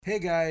Hey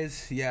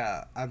guys,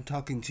 yeah, I'm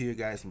talking to you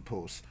guys in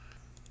post.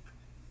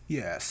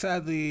 Yeah,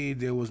 sadly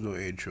there was no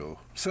intro.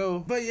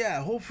 But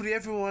yeah, hopefully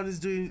everyone is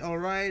doing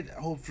alright.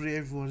 Hopefully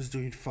everyone is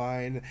doing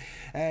fine.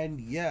 And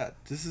yeah,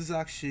 this is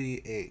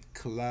actually a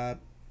collab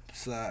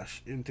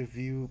slash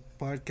interview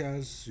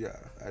podcast. Yeah,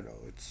 I know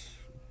it's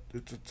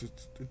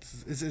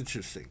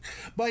interesting.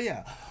 But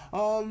yeah,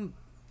 um,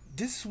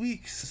 this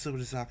week's episode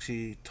is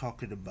actually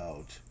talking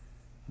about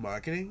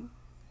marketing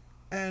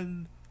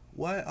and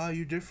why are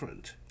you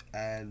different?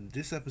 And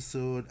this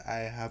episode, I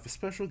have a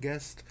special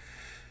guest,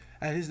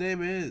 and his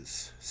name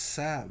is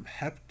Sam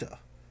Hepta,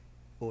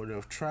 owner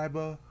of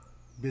Triba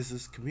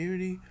Business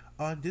Community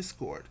on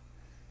Discord,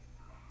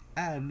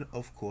 and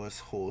of course,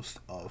 host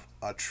of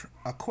a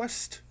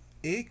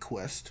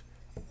quest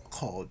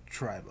called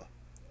Triba.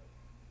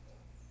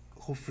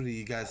 Hopefully,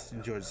 you guys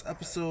enjoy this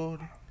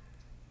episode.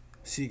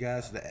 See you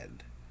guys at the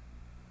end.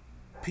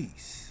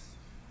 Peace.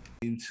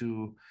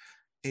 Into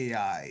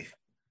AI.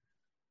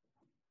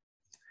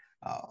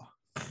 Oh.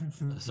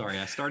 Sorry,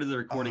 I started the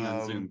recording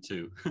on Zoom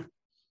too.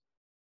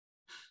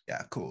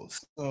 Yeah, cool.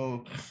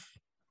 So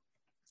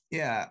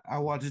yeah, I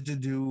wanted to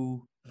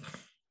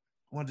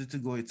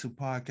go into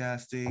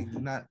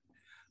podcasting. Not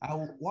I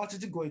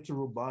wanted to go into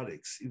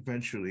robotics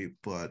eventually,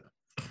 but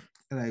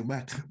like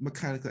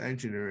mechanical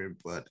engineering,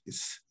 but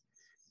it's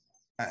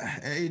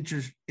an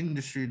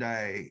industry that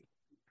I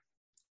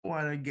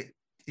want to get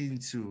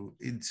into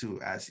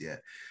as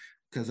yet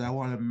because I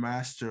want to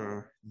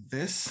master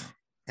this,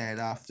 and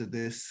after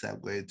this, I'm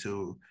going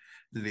to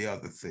do the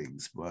other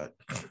things. But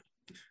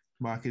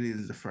marketing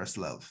is the first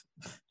love.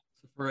 So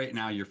for right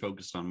now, you're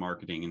focused on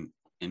marketing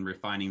and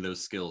refining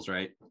those skills,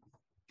 right?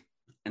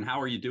 And how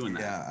are you doing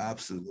that? Yeah,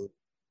 absolutely.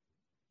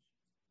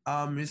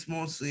 It's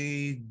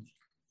mostly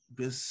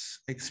this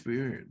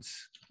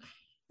experience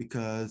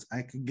because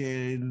I could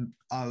gain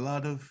a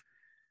lot of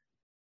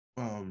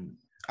um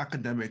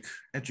academic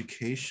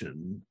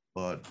education,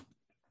 but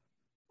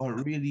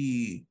what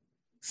really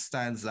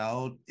stands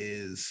out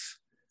is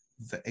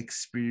the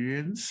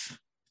experience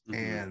Mm-hmm.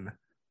 and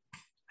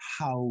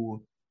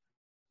how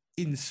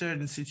in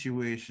certain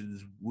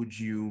situations would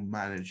you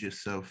manage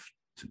yourself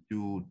to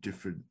do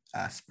different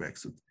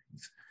aspects of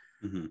things.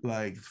 Mm-hmm.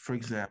 Like for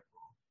example,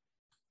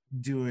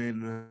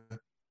 doing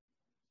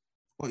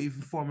or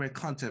even forming a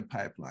content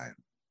pipeline.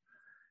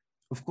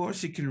 Of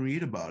course, you can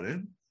read about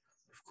it.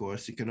 Of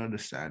course, you can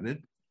understand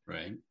it.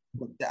 Right.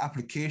 But the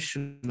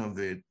application of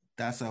it,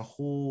 that's a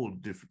whole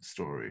different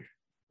story.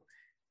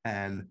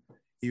 And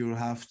you'll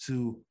have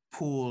to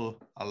pull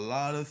a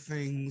lot of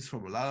things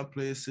from a lot of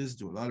places,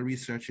 do a lot of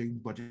researching,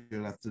 but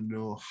you'll have to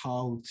know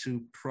how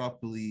to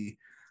properly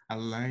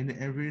align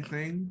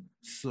everything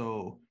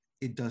so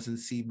it doesn't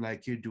seem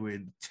like you're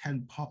doing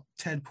 10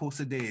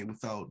 posts a day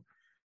without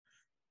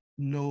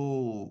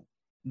no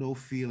no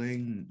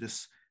feeling,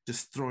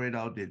 just throw it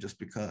out there just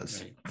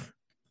because.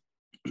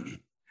 Right.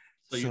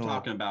 So you're So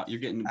talking about we're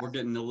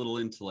getting a little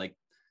into like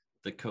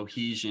the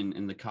cohesion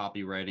and the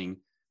copywriting,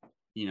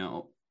 you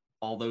know,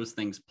 all those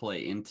things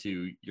play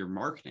into your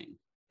marketing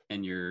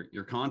and your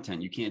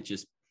content. You can't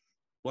just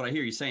what I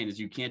hear you saying is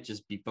you can't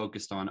just be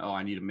focused on, oh,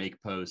 I need to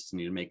make posts, I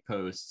need to make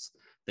posts.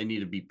 They need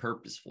to be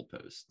purposeful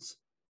posts.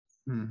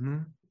 mm-hmm.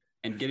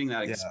 And getting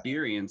that Yeah.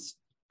 experience,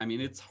 I mean,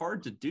 it's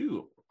hard to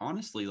do,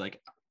 honestly. Like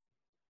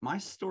my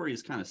story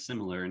is kind of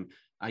similar. And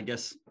I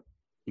guess,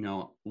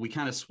 we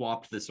kind of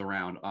swapped this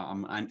around.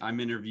 I'm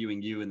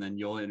interviewing you and then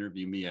you'll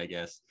interview me, I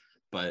guess.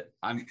 But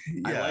I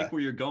Yeah. like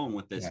where you're going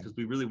with this Yeah. because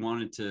we really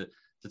wanted to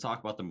talk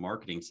about the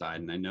marketing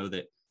side. And I know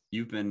that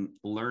you've been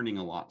learning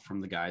a lot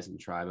from the guys in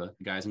Triba,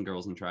 guys and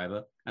girls in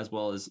Triba, as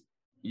well as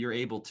you're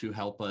able to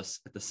help us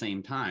at the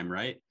same time,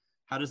 right?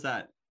 How does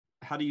that,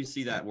 how do you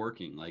see Yeah. that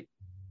working? Like,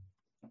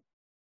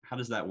 how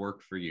does that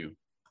work for you?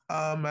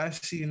 I've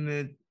seen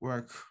it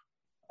work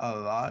a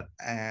lot,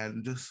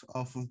 and just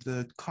off of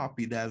the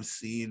copy that I've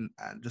seen,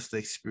 and just the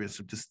experience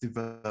of just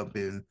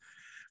developing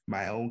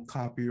my own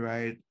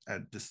copyright,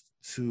 and just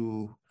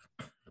to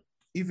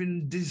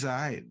even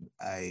design,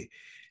 I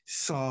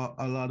saw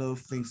a lot of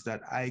things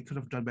that I could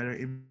have done better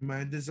in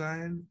my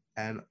design,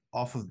 and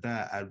off of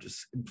that, I've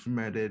just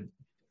implemented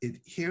it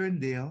here and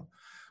there.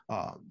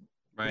 Um,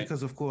 Right.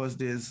 because of course,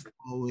 there's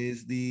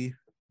always the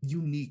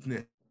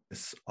uniqueness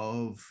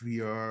of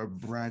your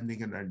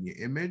branding and your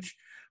image,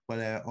 but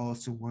I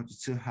also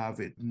wanted to have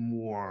it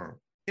more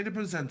in a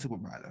presentable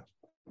manner,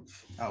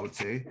 I would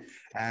say.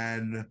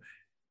 And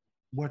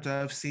what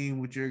I've seen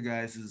with your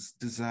guys'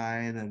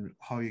 design and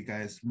how you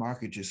guys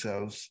market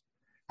yourselves,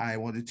 I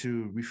wanted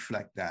to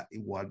reflect that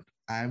in what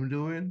I'm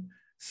doing.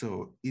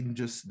 So in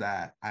just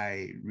that,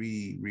 I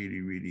really,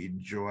 really, really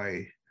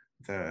enjoy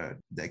the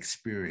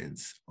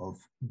experience of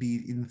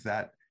being in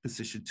that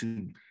position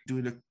to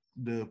do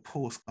the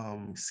post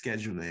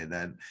scheduling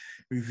and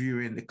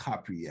reviewing the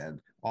copy and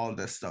all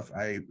that stuff.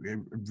 I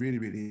really,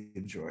 really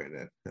enjoyed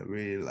it. I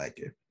really like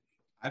it.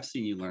 I've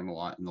seen you learn a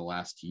lot in the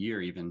last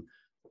year, even.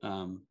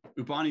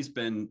 Ubani's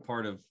been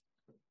part of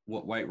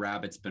what White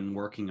Rabbit's been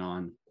working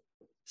on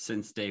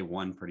since day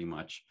one, pretty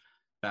much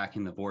back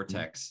in the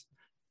Vortex.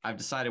 I've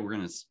decided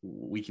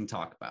we can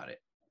talk about it.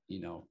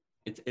 You know,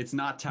 it's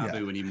not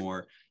taboo Yeah.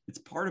 anymore. It's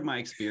part of my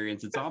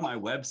experience. It's on my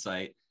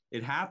website.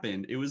 It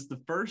happened. It was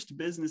the first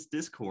business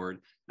Discord,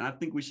 and I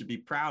think we should be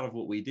proud of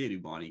what we did,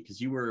 Ubani,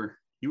 because you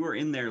were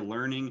in there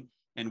learning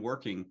and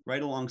working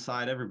right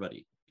alongside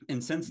everybody.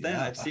 And since then,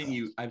 Yeah.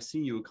 I've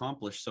seen you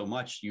accomplish so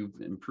much. You've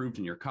improved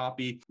in your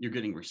copy. You're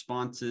getting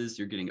responses.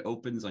 You're getting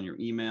opens on your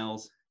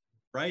emails,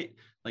 right?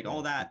 Like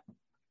all that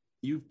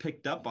you've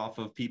picked up off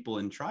of people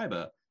in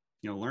Triba,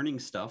 learning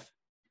stuff.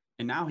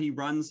 And now he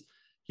runs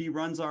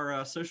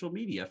our social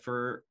media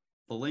for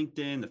the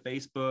LinkedIn, the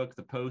Facebook,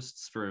 the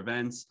posts for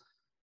events.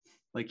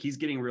 Like he's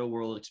getting real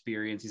world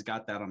experience. He's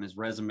got that on his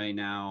resume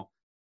now.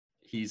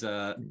 He's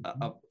a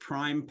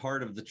prime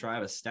part of the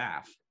Triba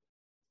staff.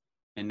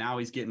 And now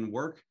he's getting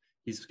work.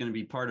 He's going to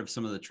be part of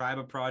some of the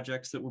Triba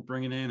projects that we're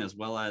bringing in, as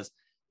well as,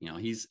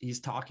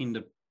 he's talking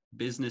to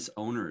business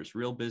owners,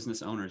 real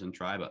business owners in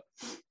Triba,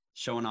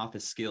 showing off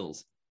his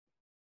skills.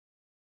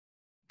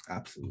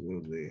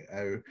 Absolutely.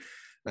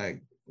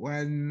 Like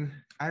when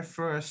I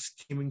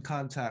first came in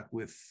contact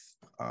with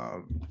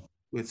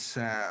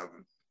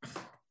Sam,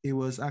 it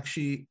was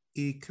actually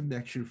a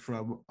connection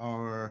from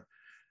our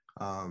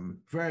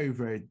very,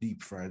 very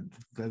deep friend,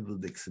 Glenville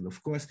Dixon.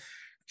 Of course,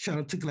 shout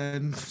out to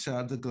Glenn, shout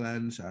out to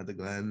Glenn, shout out to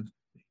Glenn.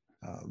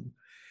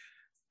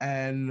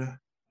 And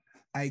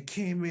I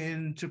came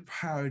into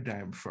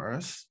Paradigm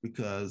first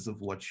because of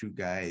what you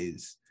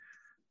guys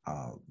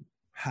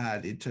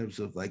had in terms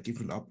of like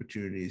giving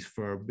opportunities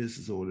for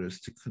business owners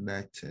to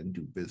connect and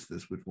do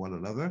business with one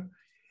another.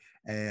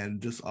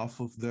 And just off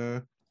of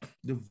the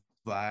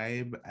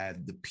vibe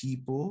and the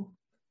people,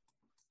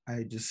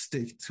 I just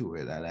stick to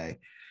it, and I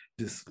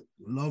just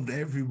loved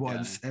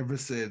everyone's ever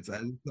since.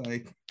 I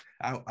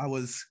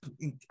was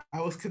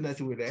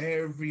connected with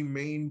every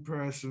main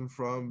person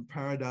from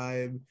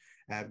Paradigm,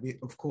 and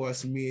of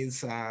course, me and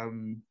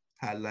Sam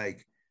had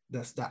like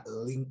that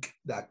link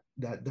that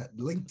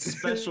linked a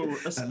special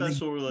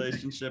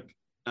relationship.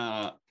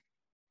 I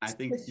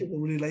think special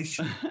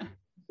relation.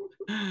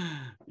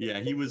 Yeah,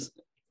 he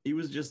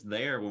was just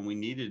there when we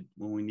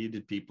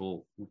needed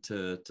people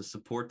to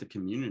support the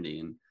community,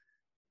 and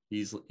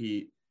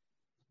he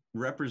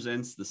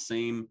represents the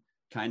same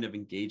kind of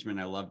engagement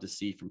I love to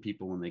see from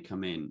people when they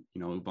come in.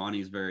 Ubani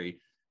is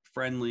very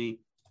friendly.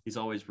 He's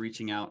always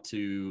reaching out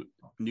to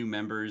new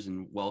members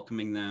and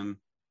welcoming them.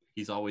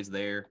 He's always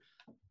there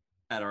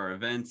at our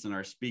events and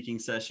our speaking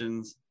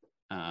sessions.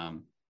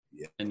 And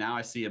now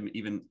I see him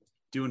even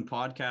doing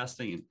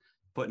podcasting and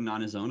putting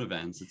on his own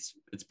events.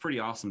 It's pretty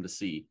awesome to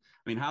see.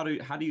 I mean, how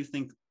do you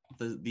think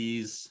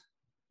these?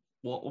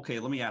 Well, okay,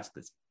 let me ask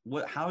this: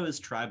 how is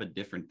Triba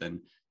different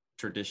than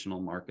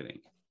traditional marketing?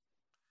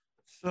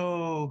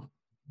 So,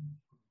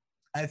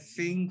 I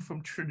think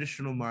from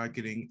traditional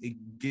marketing, it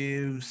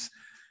gives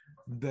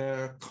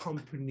the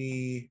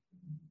company.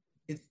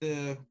 It's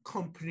the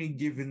company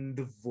giving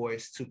the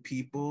voice to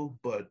people,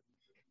 but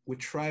with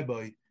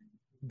Triba,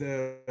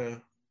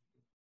 the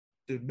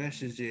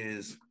message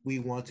is we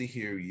want to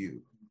hear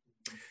you.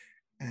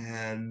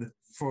 And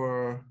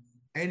for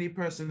any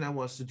person that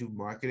wants to do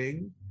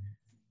marketing,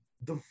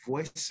 the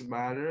voice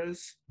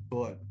matters,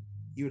 but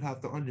you'd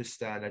have to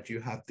understand that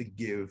you have to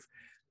give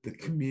the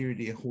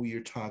community who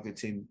you're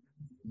targeting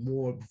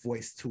more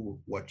voice to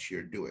what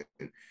you're doing.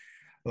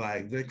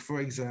 Like for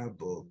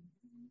example,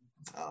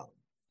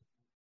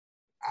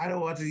 I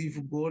don't want to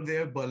even go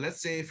there, but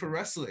let's say for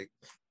wrestling,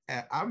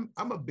 I'm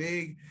a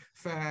big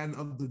fan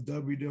of the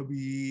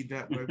WWE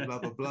network, blah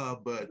blah blah.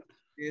 But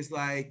it's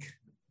like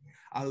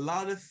a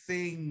lot of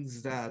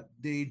things that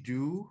they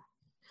do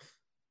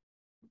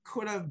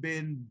could have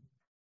been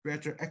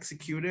better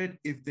executed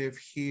if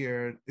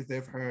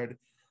they've heard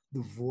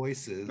the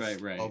voices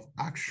right. of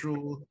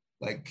actual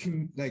like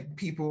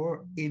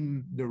people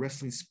in the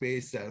wrestling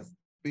space that have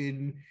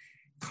been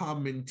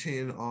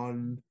commenting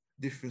on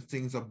different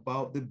things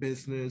about the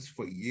business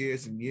for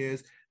years and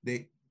years.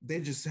 They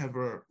just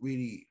never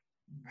really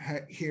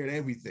heard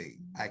everything.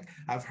 Like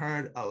I've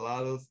heard a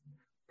lot of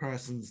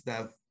persons that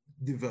have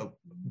developed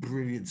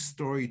brilliant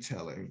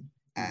storytelling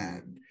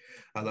and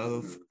a lot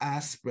of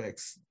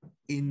aspects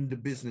in the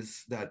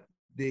business that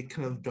they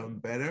could have done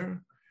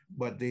better,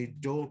 but they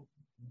don't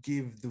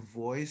give the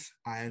voice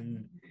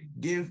and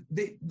give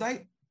they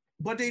like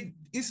but they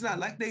it's not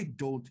like they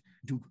don't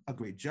do a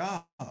great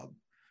job,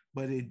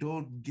 but they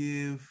don't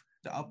give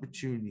the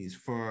opportunities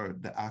for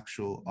the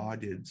actual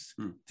audience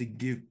to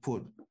give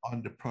put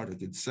on the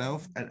product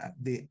itself, and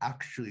they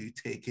actually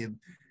take in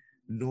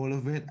note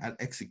of it and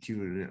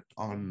execute it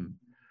on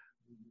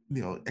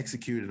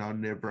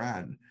their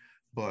brand.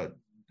 But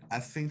I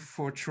think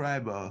for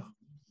Triba,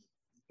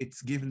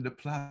 it's given the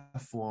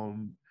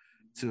platform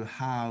to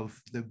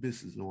have the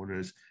business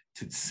owners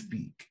to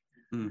speak,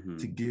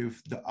 to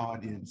give the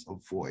audience a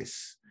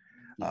voice.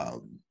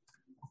 Of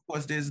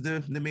course, there's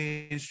the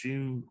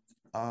mainstream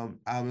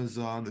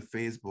Amazon, the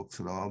Facebooks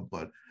and all,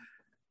 but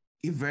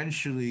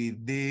eventually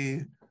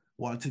they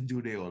want to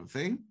do their own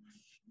thing.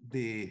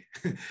 They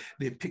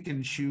pick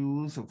and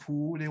choose of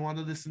who they want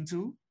to listen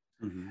to.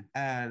 Mhm.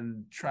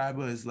 And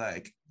Tribal is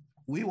like,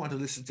 we want to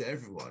listen to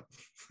everyone,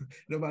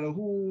 no matter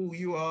who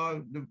you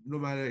are, no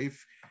matter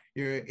if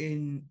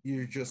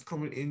you're just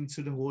coming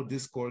into the whole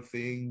Discord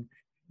thing,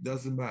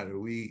 doesn't matter.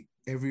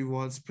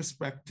 Everyone's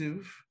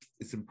perspective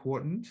is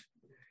important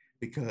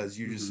because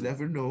you just Mhm.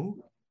 never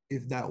know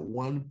if that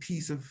one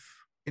piece of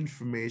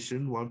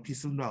information, one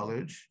piece of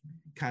knowledge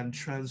can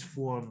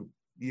transform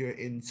your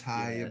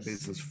entire Yes.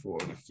 business for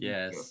the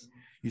future. Yes.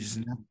 You just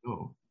never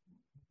know.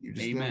 You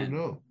just never Amen.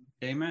 know.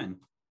 Amen.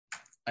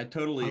 I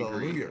totally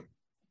agree. Hallelujah.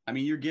 I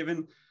mean, you're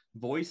giving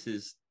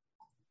voices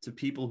to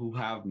people who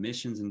have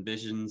missions and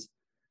visions.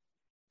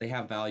 They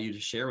have value to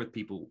share with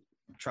people.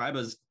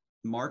 Triba's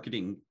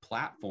marketing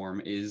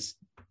platform is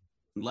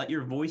let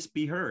your voice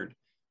be heard.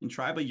 In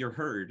Triba, you're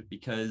heard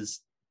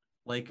because,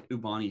 like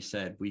Ubani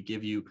said, we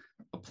give you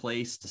a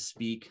place to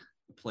speak,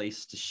 a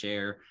place to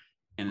share,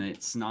 and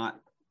it's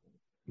not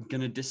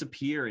going to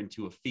disappear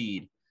into a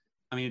feed.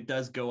 I mean, it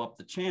does go up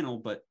the channel,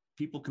 but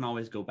people can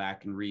always go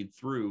back and read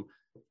through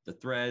the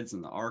threads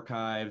and the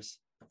archives,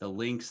 the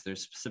links.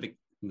 There's specific,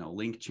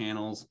 link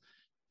channels.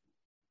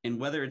 And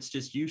whether it's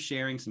just you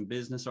sharing some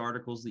business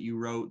articles that you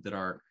wrote that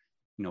are,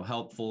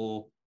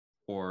 helpful,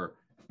 or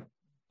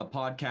a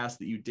podcast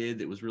that you did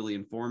that was really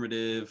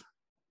informative,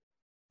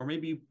 or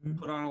maybe you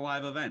put on a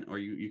live event, or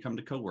you come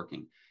to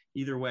co-working.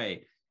 Either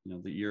way,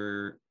 that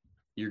you're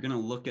going to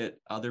look at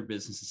other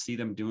businesses, see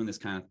them doing this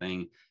kind of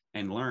thing,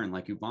 and learn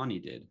like Ubani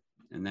did.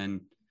 And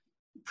then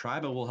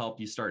Triba will help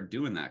you start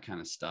doing that kind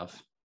of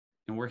stuff.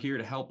 And we're here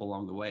to help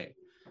along the way.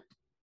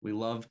 We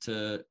love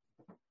to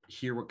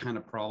hear what kind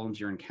of problems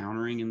you're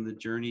encountering in the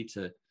journey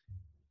to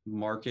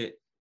market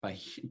by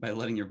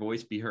letting your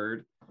voice be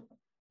heard.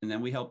 And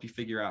then we help you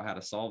figure out how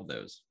to solve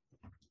those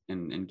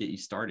and get you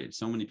started.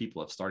 So many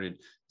people have started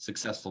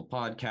successful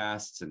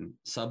podcasts and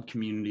sub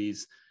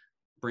communities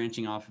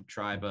branching off of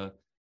Triba.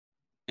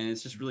 And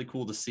it's just really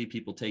cool to see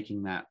people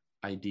taking that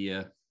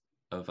idea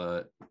of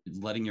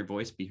letting your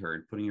voice be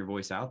heard, putting your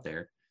voice out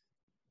there,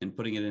 and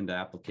putting it into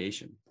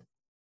application.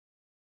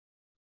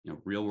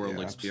 Real world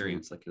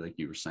experience, like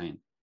you were saying.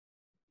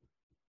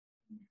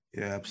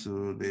 Yeah,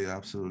 absolutely,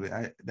 absolutely.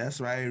 That's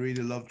why I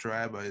really love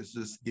Triba. It's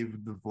just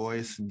give the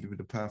voice and give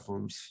the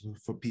platforms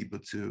for people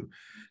to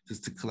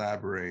just to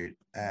collaborate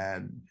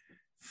and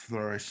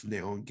flourish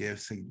their own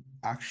gifts, and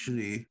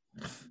actually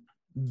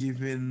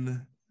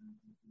giving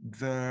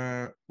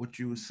the what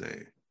you would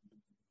say.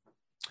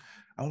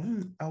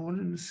 I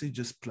wouldn't say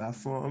just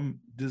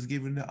platform, just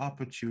giving the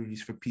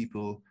opportunities for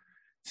people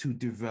to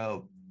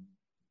develop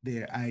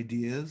their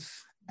ideas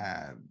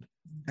and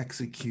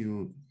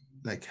execute,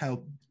 like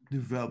help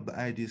develop the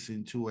ideas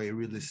into a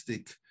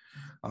realistic,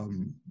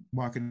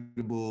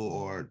 marketable,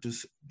 or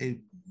just a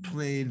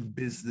plain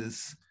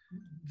business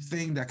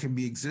thing that can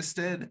be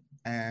existed,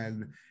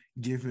 and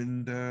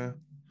given the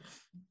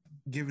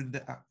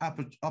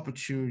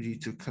opportunity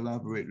to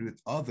collaborate with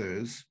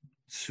others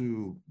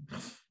to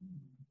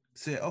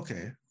say,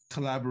 okay,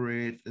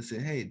 collaborate and say,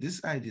 hey,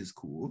 this idea is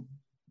cool.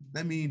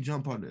 Let me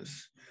jump on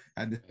this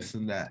and this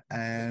and that.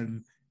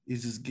 And it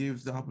just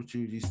gives the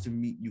opportunities to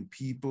meet new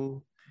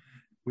people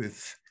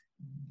with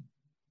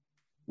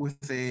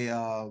a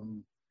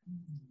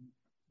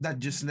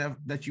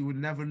that you would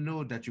never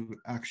know that you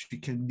actually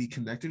can be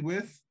connected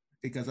with,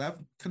 because I've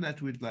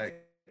connected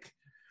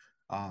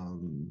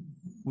um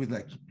with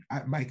like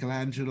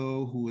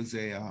Michelangelo, who is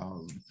a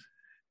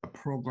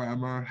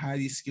programmer,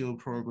 highly skilled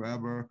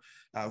programmer.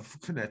 I've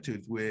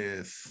connected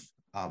with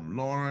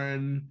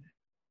Lauren,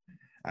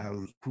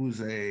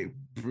 who's a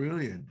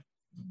brilliant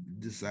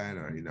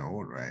designer in her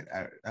own right.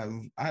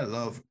 I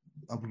love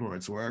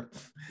Lauren's work.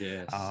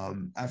 Yes.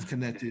 I've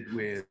connected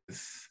with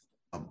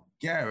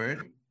Garrett.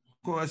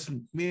 Of course,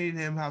 me and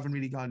him haven't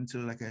really gotten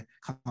to like a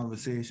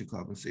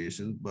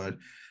conversation, but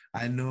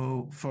I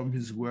know from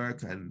his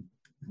work and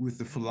with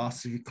the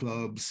philosophy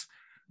clubs,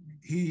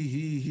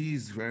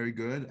 he's very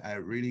good. I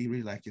really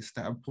really like his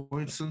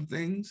standpoints on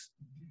things,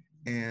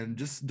 and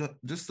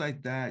just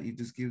like that, he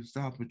just gives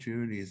the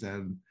opportunities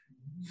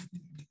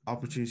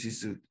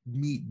to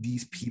meet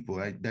these people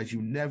that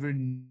you never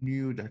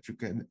knew that you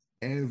can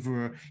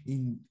ever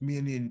in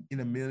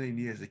a million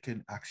years they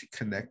can actually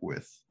connect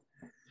with.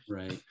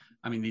 Right.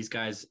 I mean, these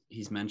guys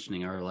he's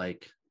mentioning are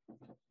like,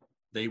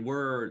 they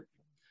were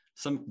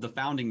the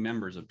founding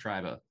members of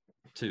Triba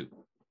too.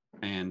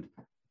 And,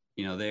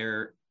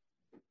 they're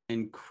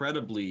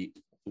incredibly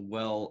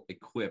well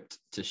equipped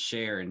to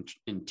share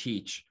and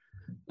teach.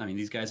 I mean,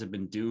 these guys have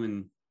been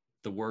doing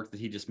the work that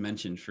he just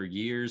mentioned for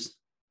years.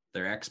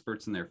 They're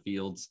experts in their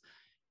fields.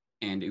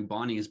 And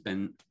Ubani has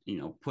been,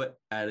 put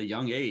at a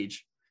young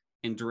age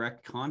in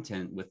direct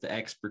content with the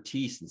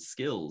expertise and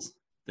skills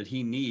that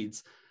he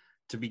needs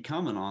to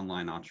become an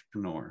online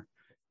entrepreneur.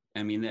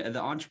 I mean, the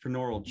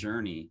entrepreneurial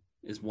journey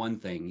is one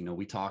thing.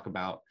 We talk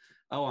about,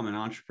 oh, I'm an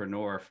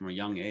entrepreneur from a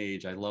young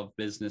age. I love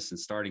business and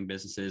starting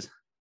businesses.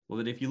 Well,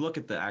 that if you look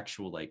at the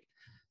actual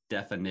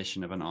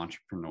definition of an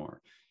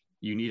entrepreneur,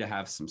 you need to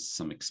have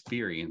some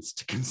experience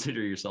to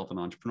consider yourself an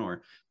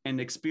entrepreneur,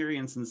 and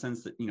experience in the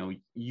sense that,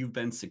 you've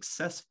been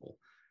successful.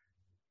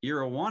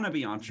 you're a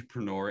wannabe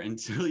entrepreneur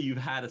until you've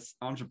had an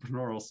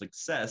entrepreneurial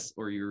success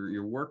or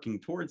you're working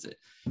towards it.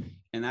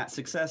 And that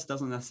success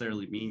doesn't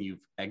necessarily mean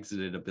you've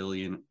exited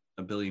 $1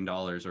 billion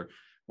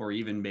or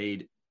even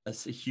made a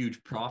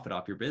huge profit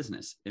off your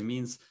business. It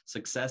means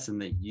success in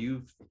that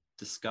you've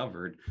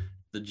discovered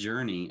the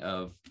journey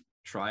of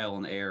trial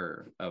and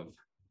error, of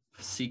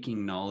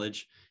seeking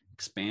knowledge,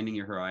 expanding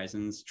your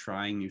horizons,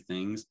 trying new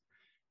things.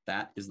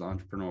 That is the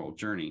entrepreneurial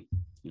journey.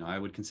 I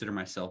would consider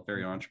myself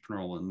very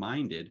entrepreneurial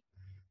minded,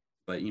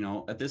 but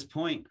at this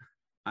point,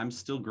 I'm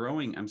still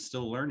growing. I'm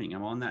still learning.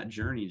 I'm on that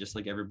journey just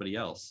like everybody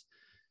else.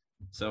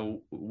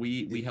 So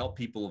we help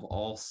people of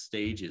all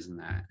stages in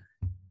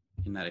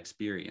that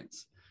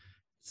experience.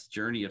 It's a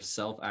journey of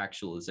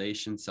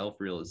self-actualization,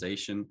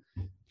 self-realization,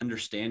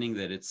 understanding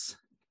that it's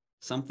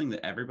something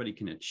that everybody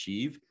can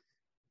achieve.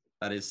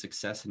 That is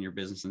success in your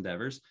business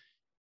endeavors.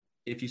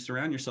 If you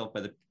surround yourself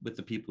with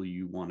the people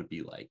you want to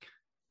be like,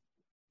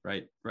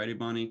 right,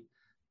 Imani?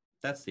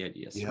 That's the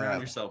idea.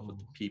 Surround yourself with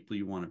the people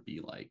you want to be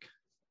like.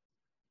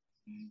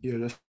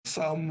 The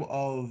sum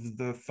of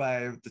the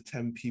 5 to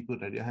 10 people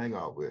that you hang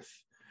out with.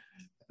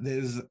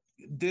 There's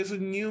a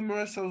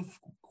numerous of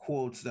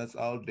quotes that's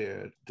out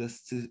there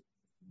just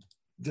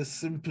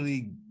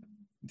simply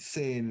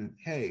saying,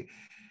 hey,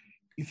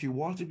 if you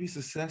want to be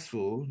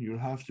successful, you'll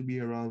have to be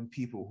around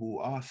people who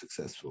are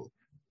successful.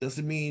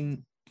 Doesn't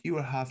mean you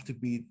will have to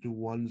be the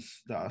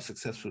ones that are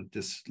successful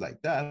just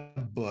like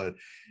that, but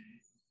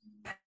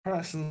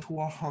persons who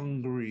are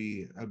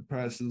hungry and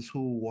persons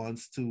who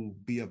wants to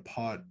be a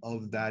part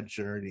of that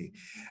journey.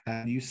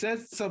 And you said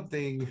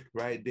something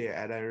right there,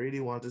 and I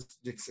really want to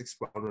just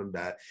expound on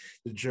that,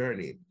 the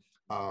journey.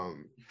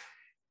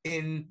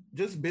 In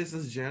just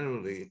business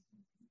generally,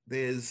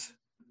 there's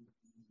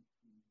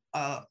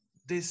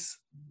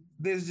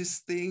this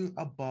thing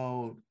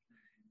about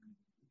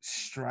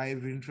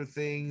striving for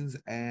things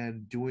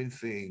and doing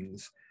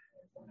things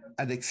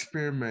and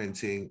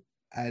experimenting,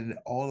 and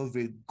all of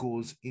it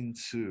goes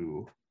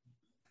into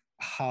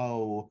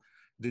how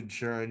the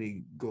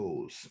journey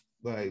goes.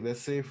 Like,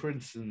 let's say, for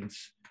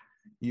instance,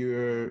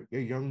 you're a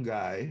young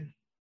guy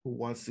who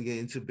wants to get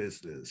into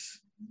business,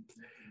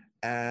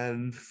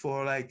 and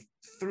for like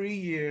 3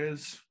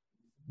 years,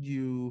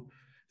 you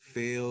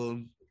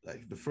failed.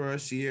 Like the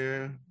first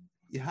year,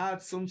 you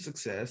had some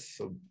success,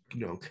 so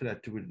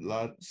connected with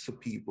lots of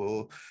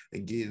people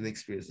and gaining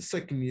experience the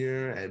second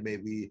year, and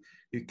maybe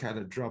you kind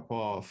of drop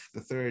off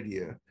the third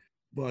year.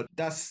 But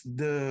that's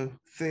the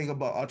thing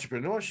about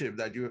entrepreneurship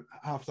that you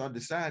have to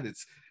understand.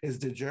 It's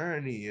the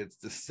journey, it's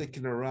the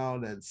sticking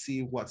around and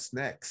see what's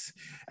next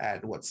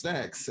and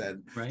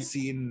right.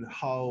 seeing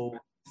how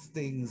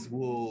things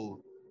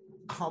will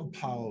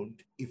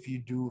compound if you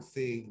do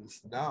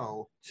things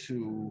now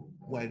to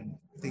when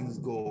things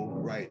go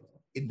right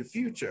in the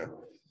future.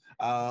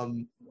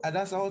 And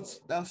that's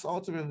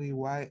ultimately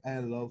why I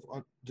love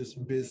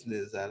just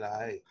business, and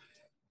I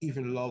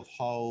even love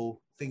how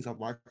things are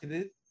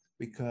marketed,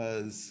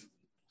 because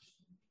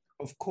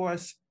of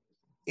course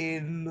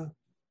in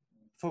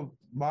for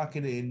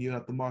marketing you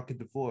have to market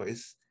the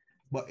voice,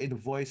 but in the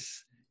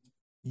voice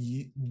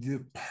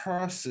the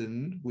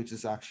person, which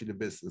is actually the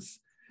business.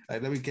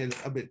 Like, let me get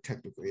a bit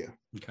technical here.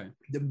 Okay.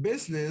 The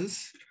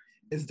business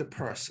is the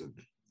person,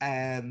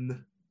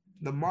 and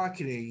the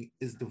marketing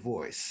is the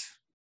voice.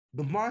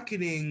 The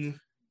marketing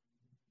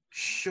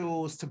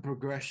shows the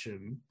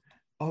progression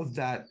of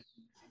that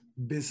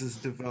business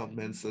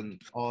developments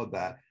and all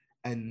that,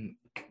 and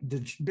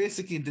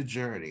basically the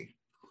journey,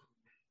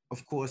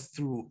 of course,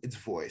 through its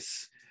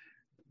voice.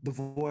 The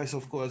voice,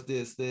 of course,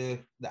 there's the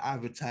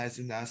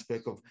advertising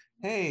aspect of,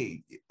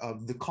 hey,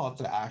 the call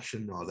to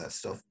action and all that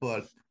stuff.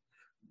 But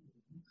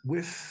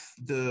with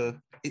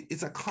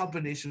it's a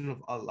combination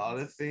of a lot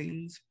of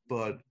things.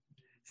 But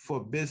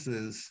for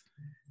business,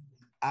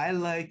 I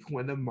like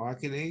when the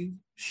marketing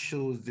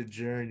shows the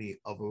journey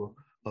of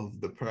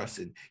the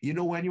person.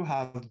 When you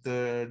have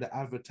the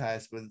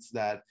advertisements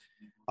that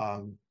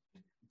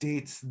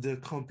dates the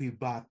company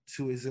back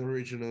to its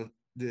original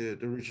the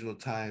original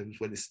times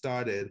when it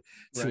started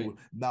to right.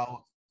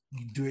 now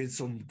doing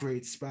some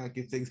great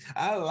spanking things.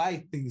 I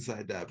like things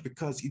like that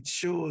because it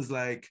shows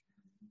like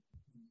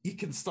you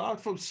can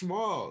start from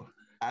small,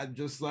 and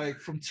just like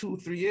from 2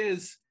 3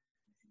 years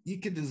you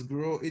can just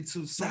grow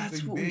into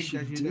something big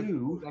that you never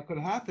thought that could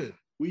happen.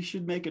 We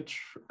should make a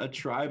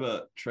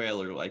Triba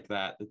trailer like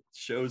that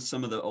shows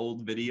some of the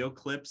old video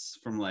clips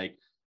from like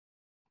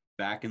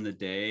back in the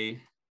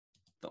day,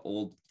 the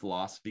old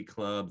philosophy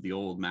club, the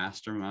old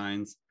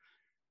masterminds.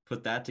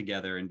 Put that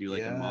together and do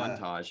like a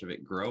montage of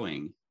it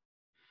growing,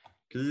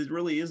 because it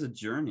really is a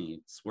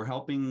journey. We're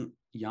helping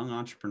young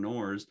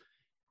entrepreneurs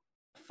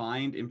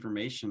find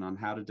information on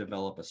how to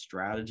develop a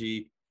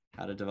strategy,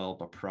 how to develop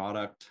a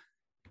product,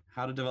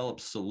 how to develop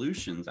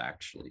solutions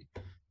actually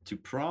to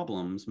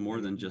problems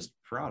more than just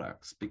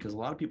products, because a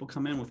lot of people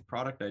come in with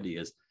product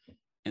ideas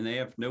and they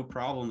have no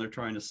problem they're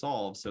trying to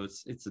solve. So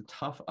it's a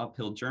tough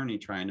uphill journey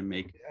trying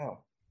to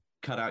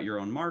cut out your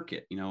own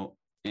market,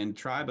 and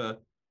Triba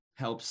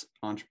helps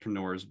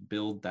entrepreneurs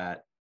build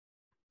that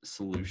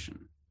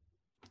solution.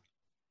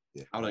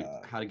 how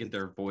to get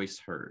their voice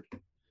heard.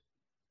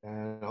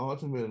 And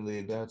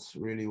ultimately, that's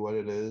really what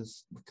it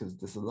is, because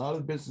there's a lot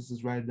of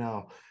businesses right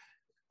now.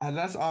 And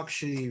that's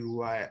actually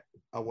why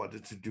I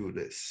wanted to do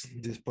this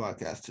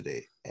podcast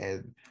today.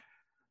 And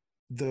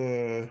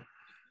the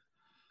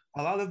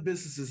a lot of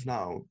businesses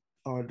now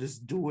are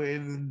just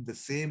doing the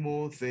same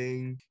old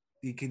thing.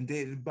 You can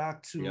date it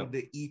back to Yep.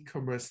 the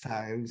e-commerce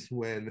times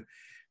when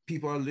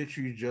people are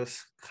literally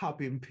just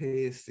copy and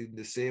pasting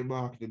the same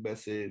marketing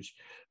message,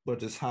 but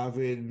just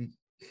having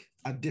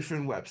a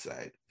different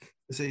website.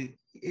 Say,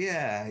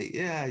 yeah,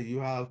 you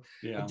have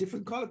a Yeah.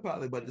 different color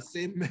palette, but the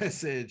same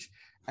message.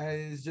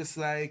 And it's just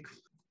like,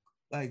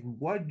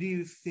 what do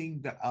you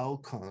think the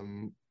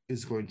outcome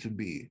is going to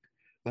be?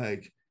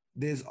 Like,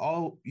 there's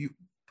all you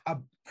a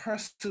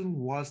person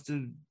wants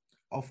to,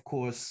 of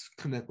course,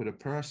 connect with a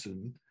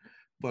person,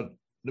 but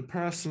the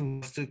person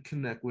wants to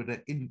connect with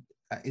an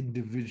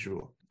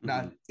individual,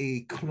 not Mhm.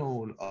 a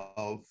clone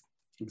of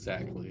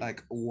Exactly.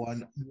 like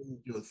one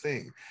individual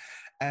thing.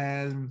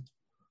 And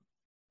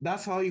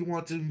that's how you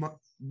want to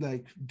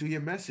like do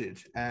your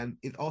message. And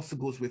it also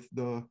goes with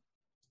the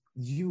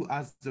you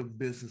as the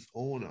business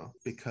owner,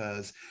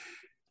 because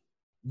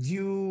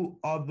you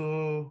are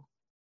the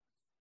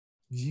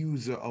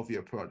user of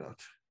your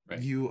product.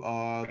 Right. You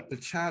are the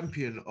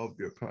champion of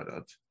your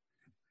product,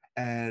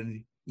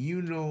 and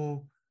you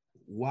know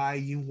why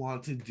you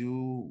want to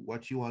do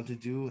what you want to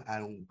do,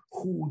 and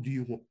who do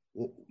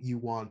you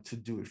want to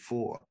do it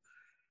for.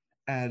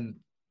 And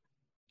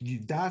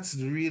that's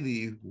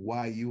really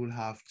why you will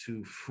have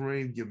to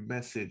frame your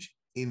message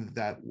in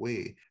that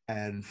way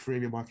and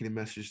frame your marketing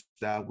message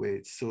that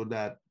way, so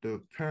that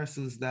the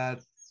persons that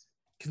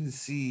can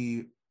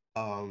see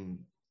um,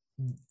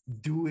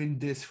 doing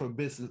this for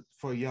business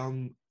for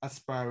young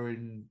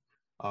aspiring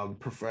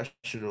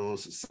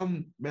professionals,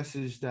 some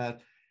message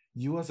that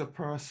you as a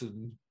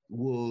person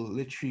will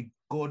literally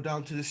go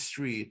down to the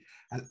street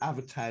and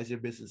advertise your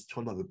business to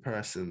another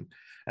person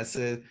and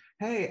say,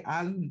 hey,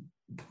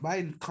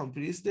 my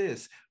company is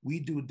this. We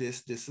do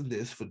this, this, and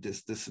this for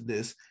this, this, and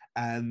this,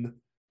 and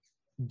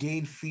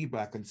gain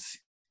feedback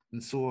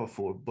and so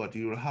forth. But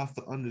you'll have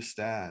to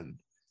understand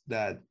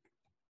that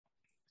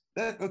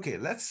okay,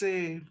 let's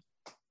say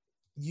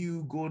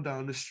you go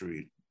down the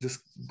street, just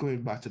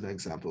going back to the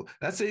example.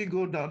 Let's say you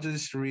go down to the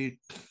street,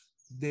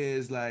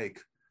 there's like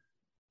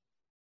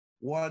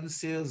one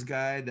sales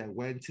guy that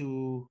went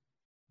to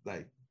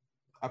like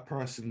a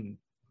person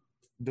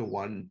the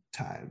one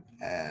time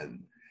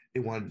and they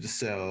wanted to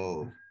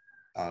sell,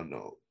 I don't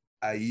know,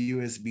 a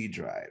USB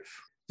drive.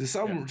 There's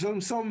Yeah.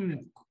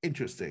 some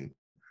interesting.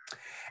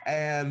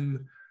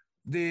 And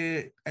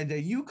then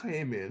you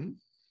came in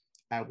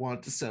and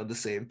want to sell the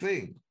same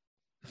thing.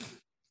 Yeah.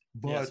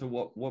 But So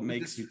what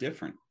makes this you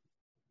different?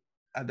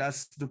 and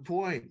that's the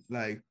point.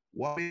 Like,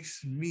 what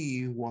makes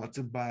me want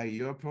to buy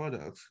your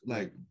products?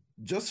 Right. Like,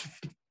 just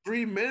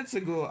 3 minutes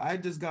ago, I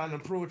just got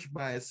approached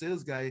by a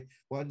sales guy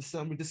wanting to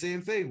sell me the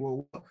same thing.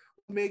 Well, what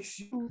makes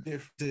you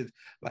different?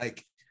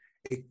 Like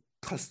a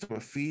customer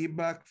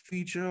feedback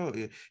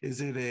feature?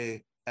 Is it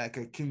a like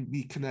it can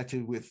be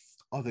connected with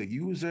other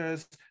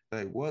users?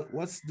 Like,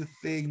 what's the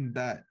thing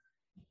that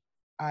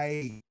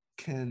I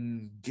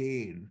can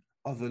gain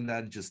other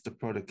than just the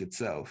product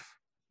itself?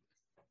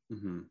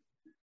 Hmm.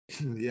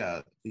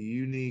 Yeah, the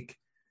unique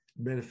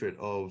benefit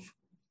of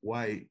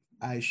why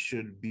I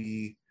should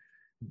be,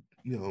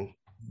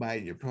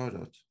 buying your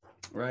product.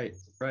 Right.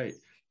 Right.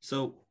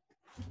 So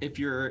if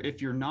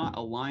you're not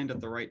aligned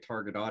at the right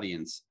target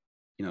audience,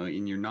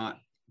 and you're not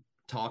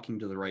talking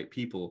to the right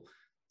people,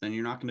 then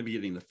you're not going to be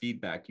getting the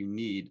feedback you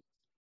need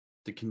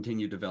to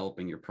continue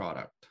developing your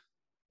product.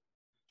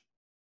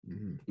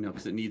 Mhm.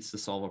 Because it needs to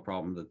solve a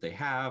problem that they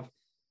have,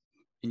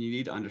 and you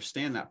need to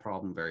understand that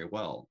problem very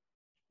well.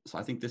 So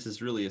I think this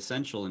is really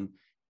essential in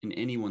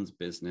anyone's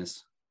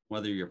business,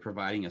 whether you're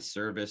providing a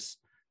service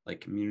like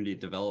community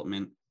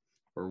development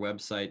or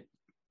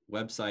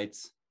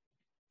websites.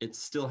 It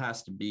still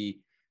has to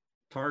be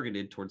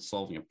targeted towards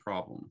solving a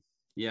problem.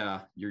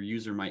 Yeah, your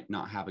user might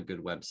not have a good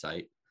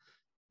website,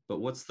 but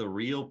what's the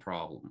real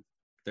problem?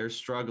 They're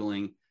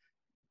struggling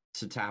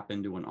to tap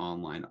into an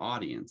online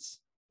audience.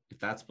 If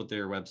that's what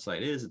their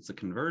website is, it's a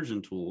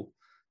conversion tool,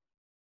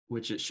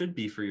 which it should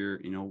be for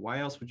why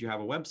else would you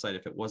have a website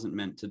if it wasn't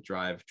meant to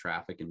drive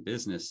traffic and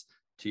business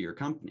to your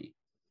company?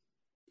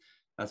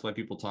 That's why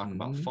people talk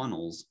about Mhm.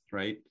 funnels,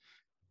 right?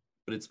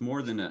 But it's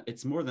more than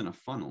a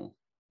funnel.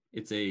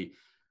 It's a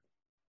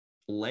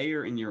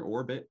layer in your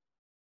orbit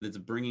that's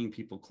bringing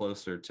people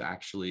closer to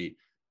actually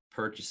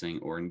purchasing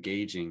or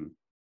engaging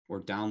or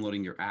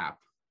downloading your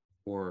app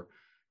or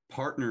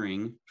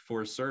partnering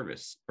for a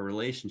service, a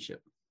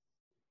relationship.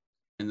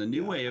 And the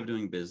new Yeah. way of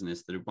doing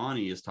business that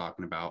Ubani is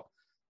talking about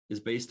is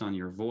based on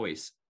your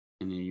voice.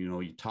 And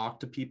you talk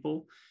to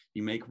people,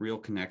 you make real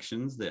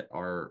connections that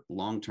are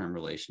long-term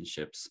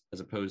relationships as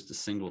opposed to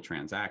single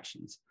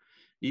transactions.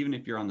 Even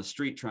if you're on the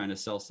street trying to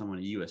sell someone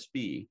a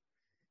USB,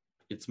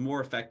 it's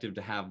more effective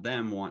to have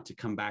them want to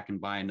come back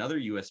and buy another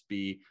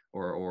USB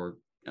or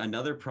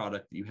another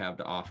product that you have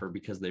to offer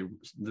because they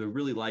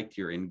really liked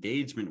your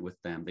engagement with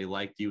them. They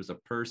liked you as a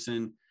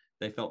person.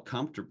 They felt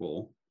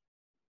comfortable,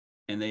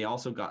 and they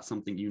also got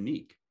something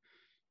unique.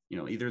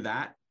 Either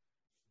that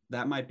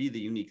might be the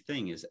unique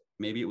thing, is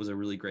maybe it was a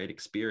really great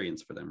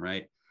experience for them,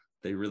 right?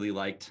 They really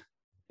liked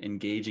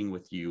engaging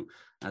with you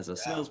as a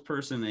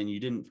salesperson, and you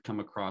didn't come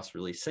across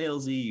really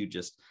salesy. You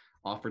just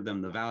offered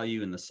them the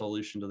value and the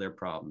solution to their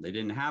problem. They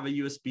didn't have a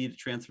USB to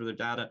transfer their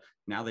data.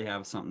 Now they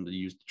have something to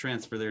use to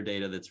transfer their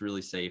data that's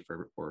really safe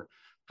or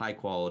high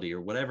quality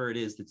or whatever it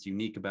is that's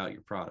unique about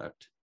your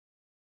product.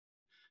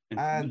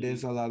 And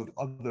there's a lot of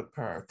other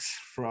perks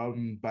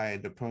from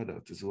buying the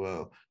product as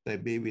well.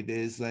 Like maybe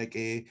there's like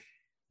a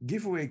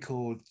giveaway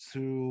code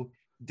to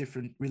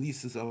different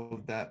releases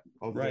of their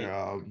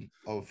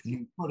of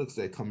new products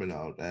that are coming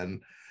out,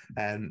 and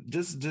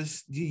just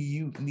the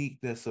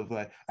uniqueness of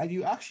like, and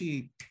you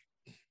actually,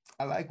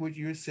 I like what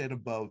you said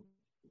about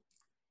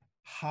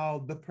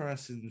how the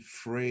person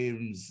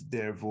frames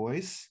their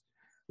voice,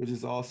 which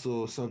is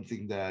also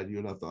something that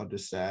you'll have to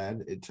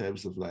understand in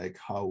terms of like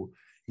how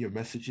your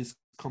message is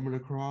coming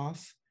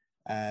across.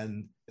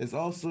 And it's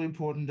also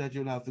important that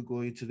you'll have to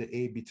go into the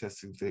A/B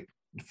testing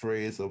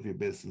phrase of your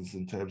business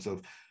in terms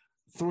of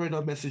throwing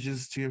out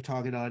messages to your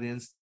target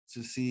audience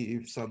to see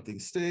if something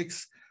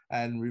sticks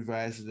and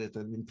revising it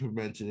and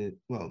implementing it.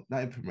 Well,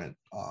 not implement.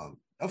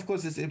 Of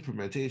course, it's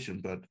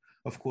implementation, but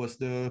of course,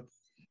 the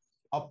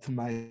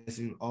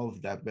optimizing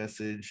of that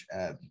message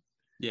and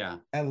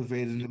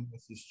elevating the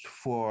message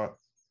for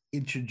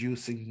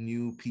introducing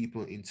new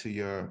people into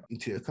your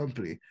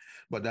company.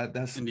 But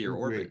that's into your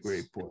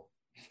great point.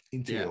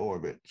 Into your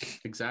orbit.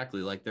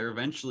 Exactly. Like they're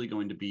eventually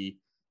going to be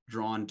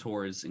drawn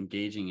towards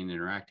engaging and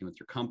interacting with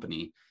your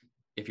company.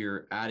 If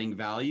you're adding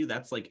value,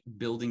 that's like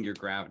building your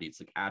gravity. It's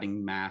like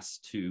adding mass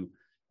to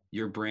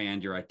your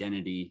brand, your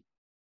identity.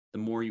 The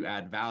more you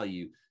add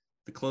value,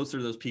 the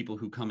closer those people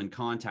who come in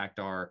contact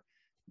are,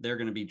 they're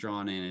going to be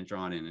drawn in and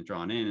drawn in and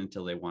drawn in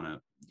until they want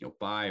to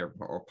buy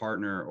or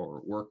partner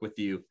or work with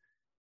you.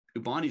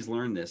 Ubani's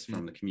learned this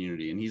from the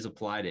community and he's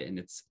applied it, and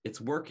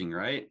it's working,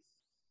 right?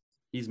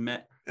 He's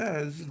met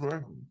it's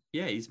working.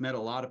 Yeah, he's met a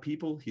lot of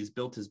people. He's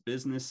built his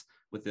business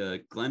with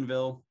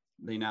Glenville.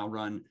 They now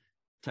run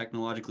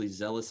Technologically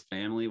Zealous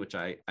Family, which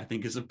I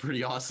think is a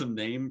pretty awesome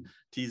name,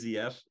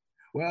 TZF.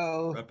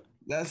 Well,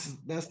 that's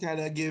kind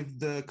of give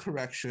the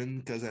correction,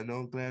 because I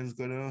know Glenn's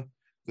gonna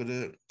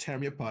tear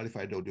me apart if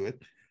I don't do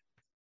it.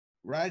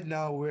 Right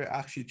now, we're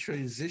actually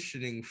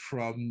transitioning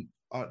from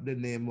the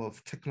name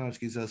of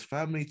Technologically Zealous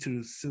Family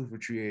to Silver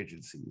Tree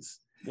Agencies.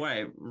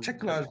 Why?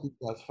 Technologically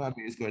Zealous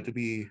Family is going to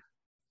be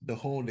the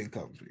holding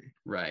company.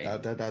 Right.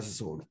 That's its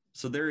holding.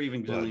 So they're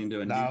even going into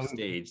a new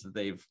stage that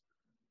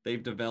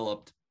they've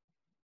developed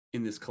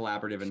in this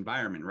collaborative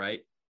environment,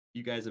 right?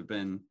 You guys have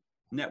been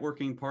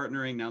networking,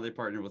 partnering. Now they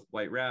partner with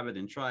White Rabbit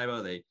and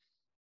Tribo.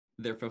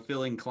 They're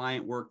fulfilling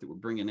client work that we're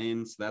bringing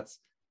in. So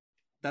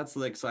that's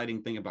the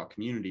exciting thing about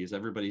communities.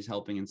 Everybody's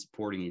helping and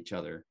supporting each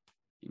other,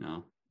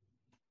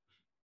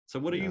 So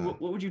what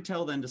would you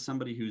tell then to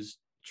somebody who's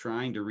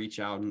trying to reach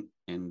out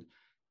and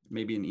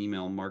maybe an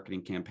email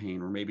marketing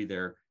campaign, or maybe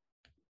they're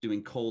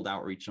doing cold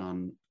outreach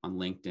on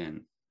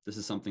LinkedIn? This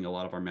is something a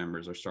lot of our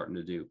members are starting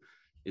to do,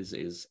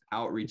 is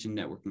outreach and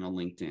networking on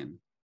LinkedIn.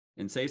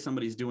 And say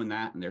somebody's doing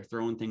that and they're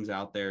throwing things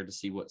out there to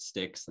see what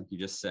sticks, like you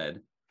just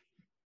said,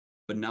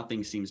 but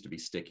nothing seems to be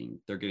sticking.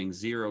 They're getting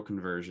zero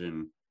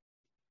conversion.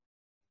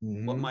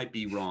 Mm-hmm. What might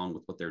be wrong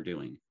with what they're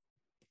doing?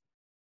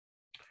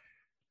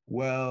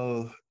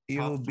 Well,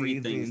 top three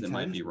things that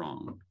might be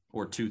wrong,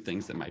 or two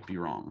things that might be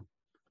wrong.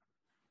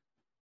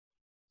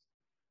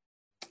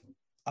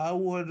 I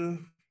would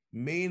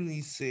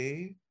mainly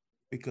say,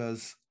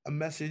 because a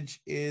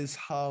message is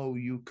how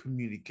you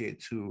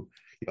communicate to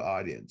your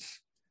audience.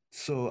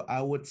 So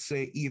I would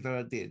say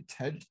either the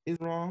intent is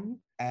wrong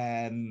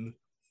and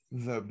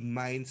the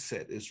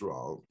mindset is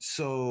wrong.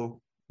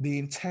 So the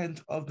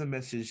intent of the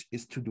message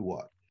is to do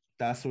what?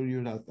 That's what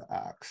you'd have to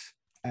ask.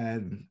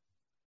 And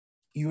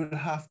you would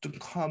have to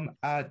come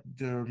at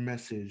the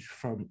message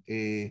from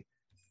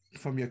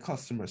your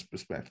customer's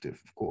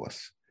perspective, of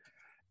course.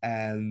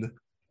 And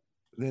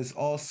there's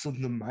also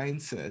the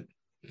mindset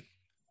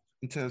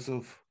in terms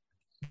of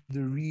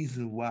the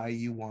reason why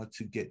you want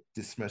to get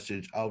this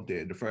message out there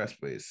in the first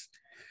place.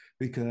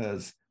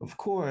 Because, of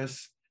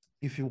course,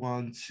 if you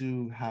want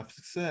to have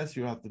success,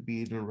 you have to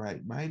be in the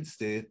right mind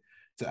state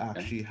to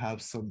actually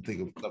have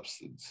something of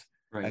substance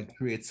and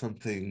create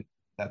something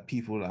that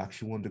people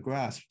actually want to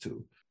grasp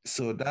to.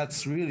 So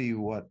that's really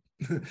what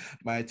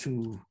my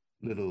two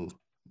little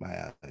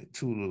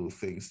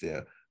things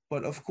there.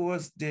 But of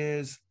course,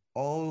 there's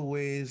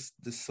always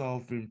the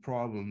solving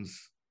problems.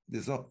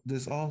 There's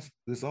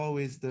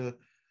always the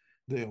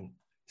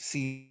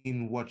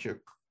seeing what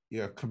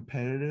your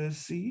competitors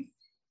see.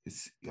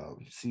 It's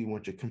seeing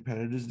what your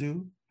competitors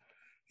do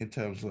in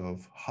terms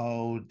of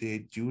how they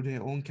do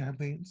their own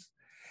campaigns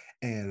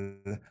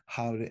and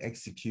how they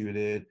execute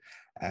it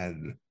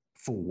and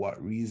for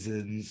what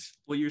reasons.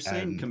 Well, you're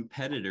saying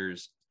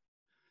competitors.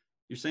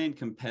 you're saying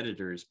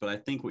competitors, but I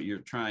think what you're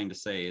trying to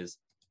say is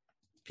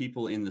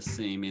people in the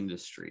same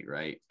industry,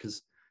 right?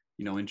 Because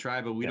in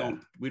Triba,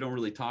 we don't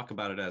really talk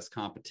about it as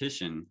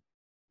competition.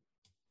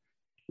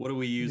 What do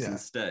we use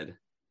instead?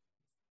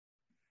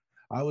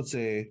 I would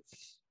say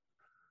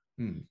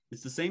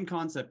it's the same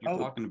concept you're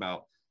talking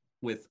about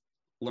with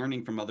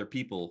learning from other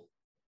people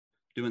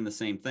doing the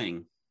same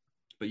thing.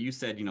 But you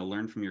said,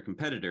 learn from your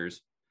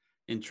competitors.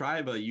 In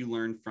Triba, you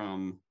learn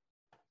from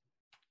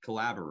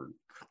collaboration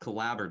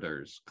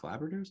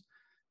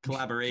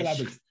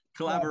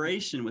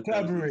with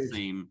those in the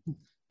same,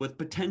 with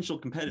potential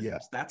competitors. Yeah.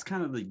 That's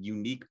kind of the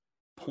unique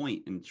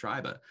point in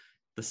Triba.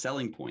 The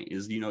selling point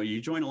is,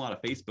 you join a lot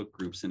of Facebook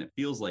groups and it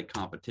feels like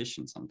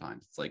competition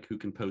sometimes. It's like who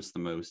can post the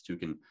most, who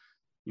can,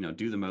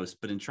 do the most.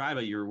 But in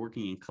Triba, you're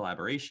working in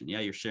collaboration. Yeah,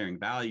 you're sharing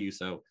value.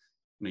 So,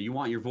 you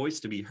want your voice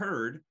to be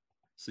heard.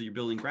 So you're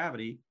building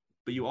gravity,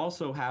 but you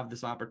also have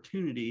this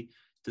opportunity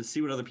to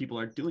see what other people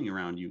are doing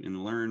around you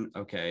and learn,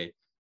 okay,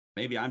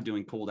 maybe I'm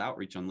doing cold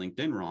outreach on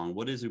LinkedIn wrong.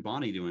 What is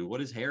Ubani doing? What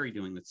is Harry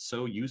doing that's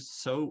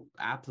so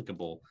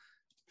applicable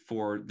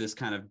for this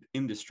kind of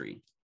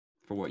industry,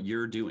 for what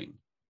you're doing?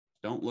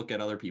 Don't look at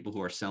other people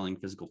who are selling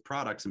physical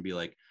products and be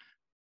like,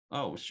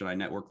 oh, should I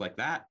network like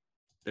that?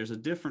 There's a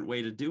different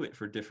way to do it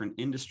for different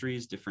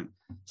industries, different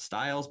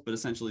styles, but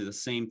essentially the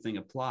same thing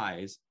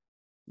applies.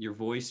 Your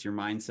voice, your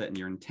mindset, and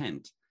your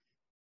intent,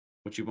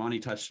 which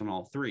Ubani touched on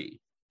all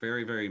three.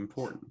 Very, very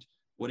important.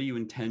 What do you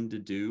intend to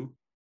do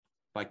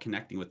by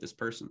connecting with this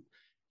person?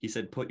 He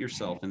said, put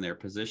yourself in their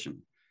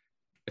position.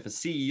 If a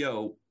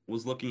CEO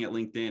was looking at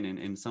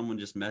LinkedIn and someone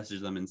just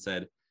messaged them and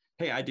said,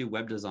 hey, I do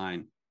web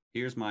design.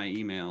 Here's my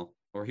email,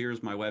 or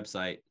here's my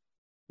website.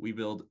 We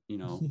build,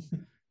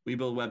 we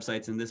build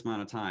websites in this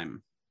amount of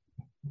time.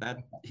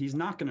 That he's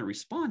not going to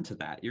respond to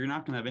that. You're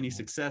not going to have any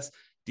success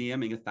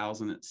DMing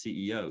 1,000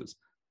 CEOs.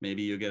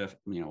 Maybe you get a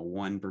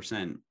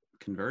 1%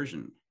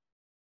 conversion.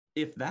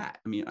 If that,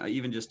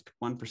 even just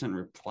 1%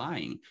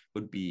 replying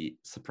would be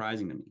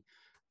surprising to me.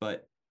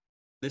 But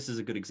this is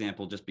a good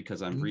example just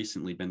because I've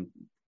recently been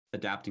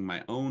adapting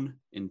my own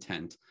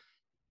intent,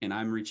 and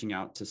I'm reaching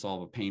out to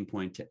solve a pain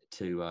point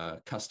to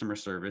customer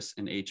service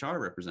and HR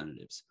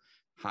representatives,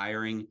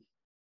 hiring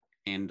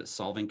and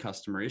solving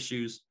customer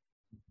issues.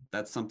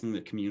 That's something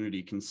the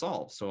community can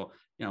solve. So,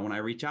 when I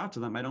reach out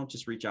to them, I don't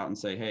just reach out and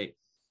say, hey,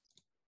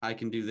 I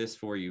can do this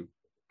for you.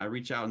 I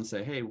reach out and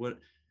say, hey, what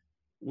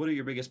are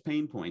your biggest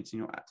pain points?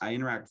 I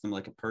interact with them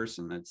like a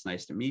person. It's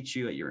nice to meet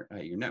you at your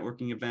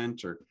networking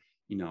event, or,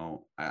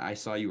 I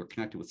saw you were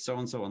connected with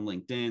so-and-so on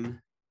LinkedIn.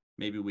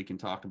 Maybe we can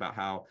talk about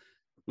how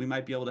we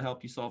might be able to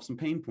help you solve some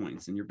pain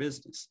points in your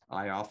business.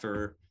 I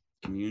offer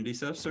community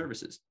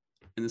self-services.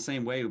 In the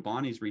same way,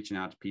 Ubani's reaching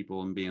out to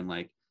people and being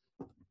like,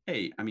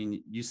 hey,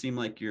 you seem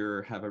like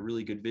you have a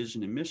really good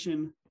vision and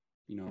mission.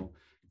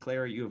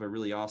 Clara, you have a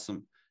really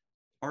awesome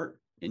art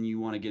and you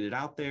want to get it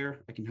out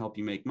there. I can help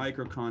you make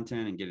micro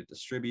content and get it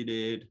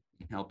distributed.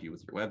 I can help you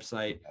with your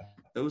website.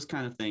 Those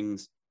kind of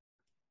things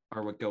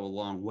are what go a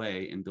long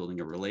way in building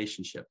a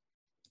relationship.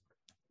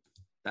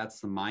 That's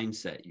the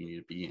mindset you need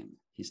to be in.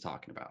 He's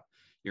talking about.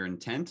 Your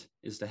intent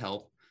is to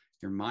help.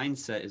 Your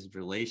mindset is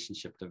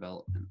relationship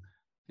development,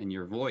 and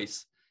your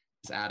voice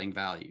is adding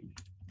value.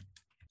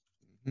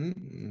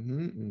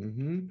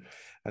 And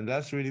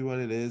that's really what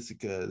it is,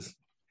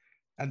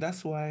 and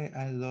that's why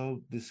I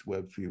love this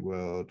Web3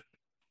 world.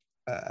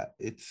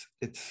 It's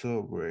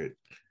so great.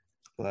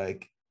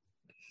 Like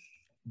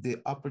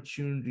the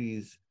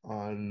opportunities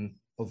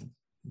of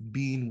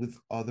being with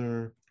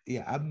other.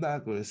 Yeah, I'm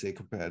not going to say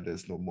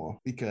competitors no more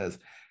because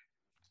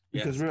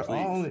we're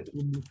all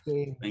in the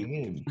same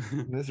game.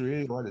 That's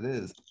really what it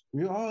is.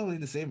 We're all in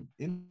the same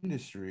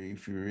industry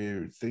if you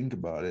really think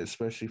about it,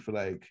 especially for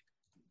like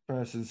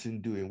persons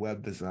in doing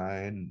web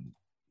design,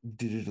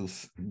 digital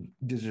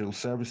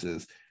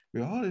services.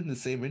 We're all in the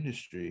same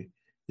industry.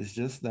 It's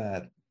just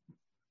that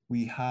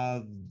we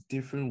have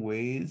different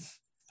ways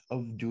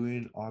of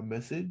doing our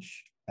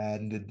message,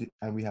 and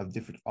we have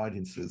different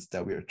audiences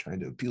that we are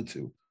trying to appeal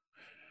to.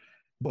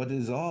 But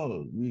it's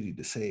all really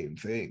the same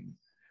thing.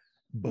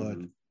 But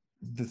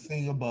the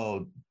thing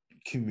about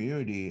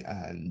community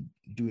and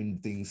doing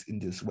things in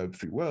this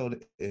Web3 world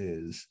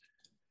is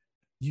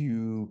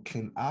you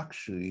can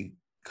actually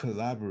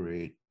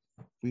collaborate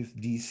with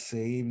these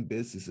same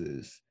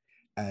businesses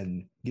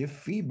and give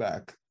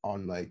feedback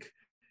on like,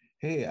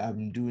 hey,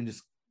 I'm doing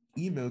this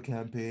email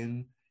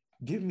campaign.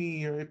 Give me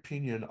your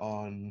opinion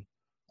on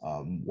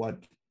what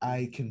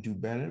I can do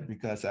better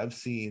because I've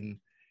seen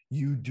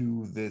you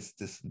do this,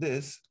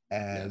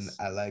 and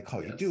I like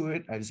how you do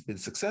it, and it's been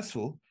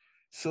successful.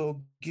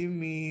 So give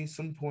me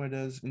some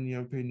pointers in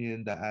your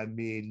opinion that I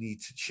may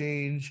need to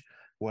change,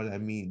 what I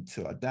mean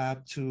to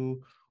adapt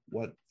to,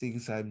 what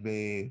things I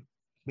may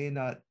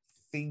not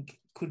think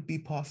could be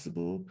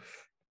possible,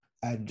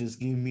 and just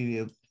give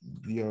me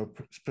your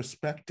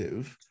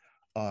perspective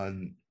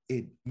on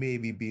it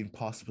maybe being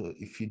possible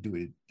if you do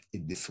it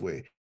in this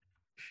way.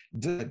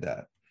 Just like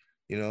that,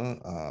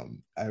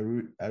 I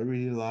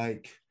really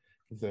like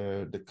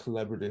the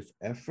collaborative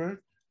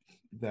effort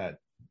that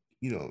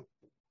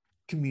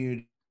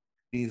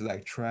communities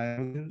like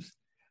tribes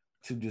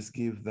to just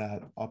give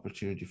that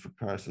opportunity for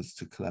persons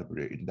to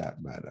collaborate in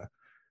that manner.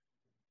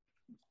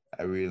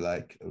 I really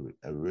like,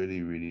 I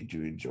really, really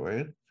do enjoy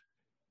it.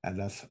 And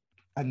that's,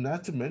 and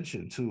not to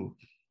mention too,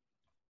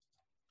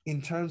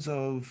 in terms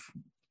of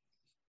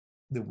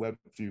the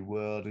Web3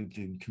 world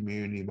and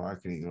community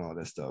marketing and all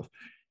that stuff,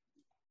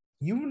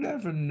 you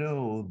never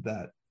know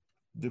that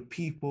the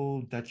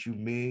people that you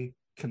may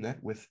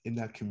connect with in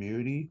that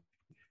community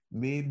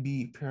may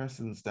be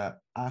persons that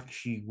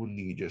actually will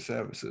need your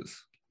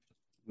services.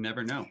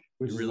 Never know.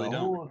 Which You is a really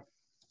don't. whole,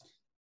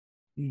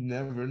 you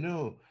never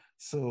know.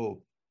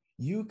 So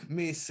you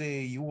may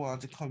say you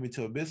want to come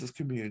into a business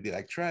community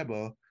like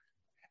Tribal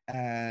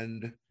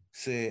and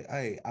say,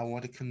 hey, I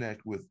want to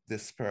connect with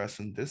this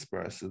person,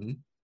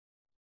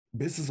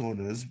 business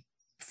owners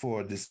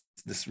for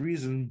this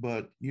reason,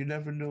 but you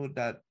never know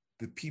that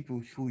the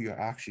people who you're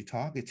actually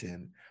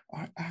targeting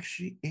are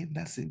actually in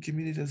that same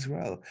community as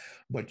well.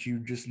 But you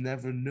just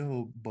never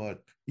know,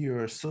 but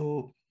you're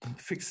so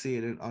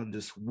fixated on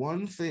this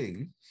one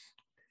thing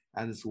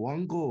and this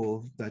one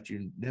goal that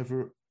you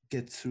never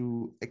get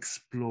to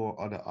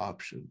explore other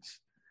options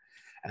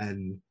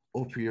and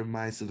open your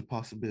minds to the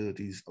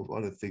possibilities of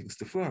other things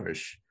to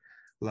flourish,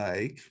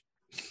 like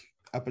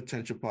a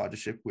potential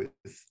partnership with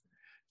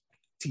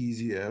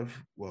TZF,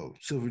 well,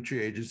 Silver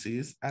Tree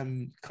Agencies,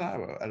 and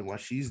Clara and what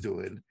she's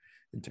doing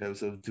in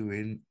terms of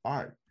doing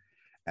art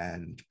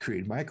and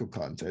create micro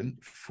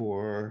content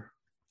for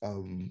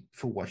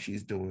what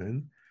she's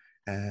doing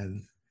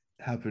and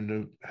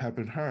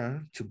helping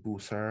her to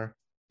boost her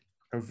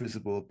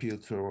visible appeal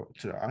to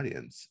the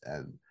audience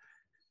and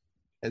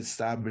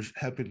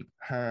helping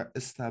her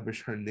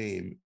establish her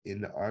name in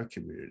the art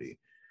community.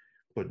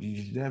 But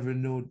you never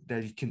know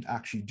that you can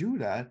actually do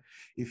that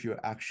if you're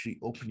actually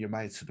open your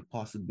mind to the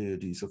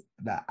possibilities of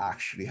that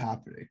actually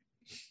happening.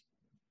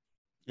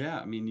 Yeah,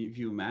 I mean, if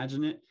you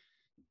imagine it,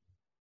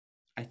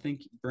 I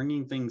think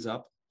bringing things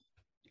up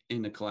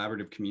in a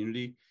collaborative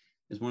community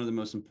is one of the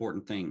most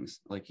important things.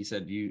 Like you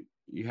said, you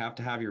have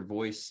to have your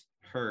voice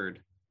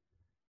heard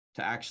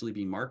to actually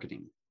be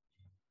marketing,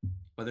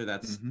 whether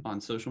that's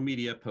on social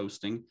media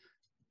posting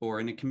or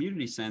in a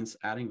community sense,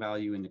 adding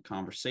value in the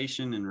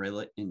conversation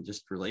and in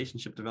just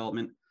relationship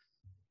development.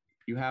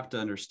 You have to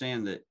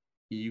understand that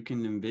you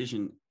can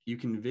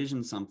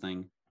envision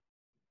something,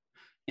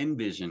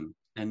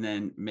 and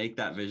then make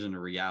that vision a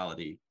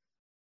reality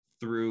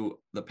through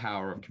the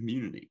power of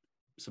community.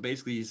 So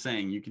basically he's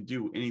saying you can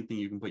do anything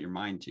you can put your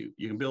mind to.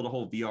 You can build a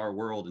whole VR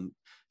world and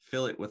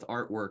fill it with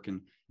artwork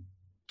and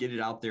get it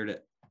out there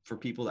for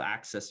people to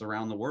access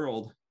around the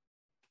world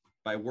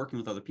by working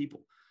with other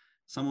people.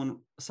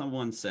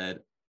 Someone said,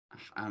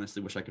 I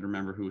honestly wish I could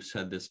remember who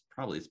said this.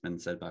 Probably it's been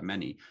said by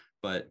many,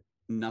 but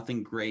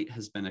nothing great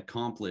has been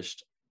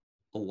accomplished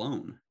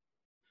alone.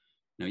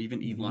 You know,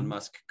 even Elon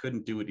Musk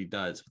couldn't do what he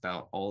does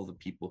without all the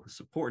people who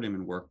support him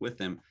and work with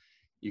him.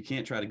 You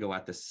can't try to go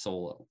at this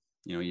solo.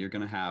 You know, you're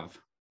going to have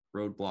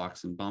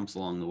roadblocks and bumps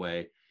along the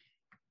way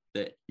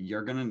that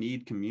you're going to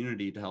need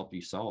community to help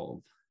you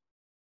solve.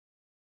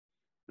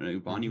 You know,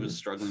 Bonnie was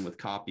struggling with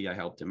copy. I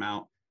helped him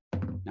out.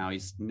 Now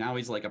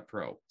he's like a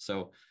pro.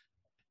 So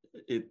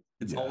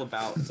it's all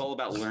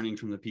about learning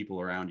from the people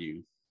around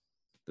you.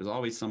 There's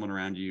always someone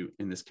around you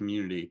in this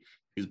community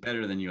who's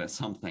better than you at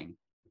something.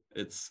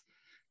 It's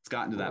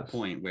gotten to that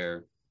point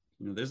where,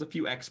 you know, there's a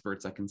few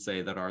experts I can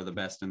say that are the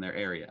best in their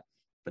area,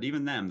 but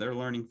even them, they're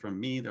learning from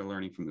me, they're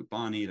learning from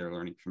Ubani, they're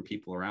learning from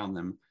people around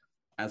them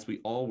as we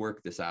all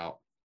work this out.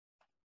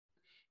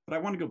 But I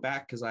want to go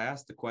back because I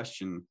asked the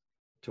question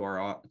to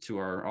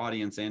our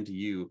audience and to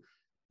you.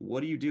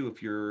 What do you do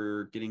if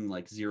you're getting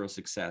like zero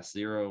success,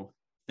 zero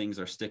things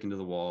are sticking to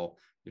the wall,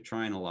 you're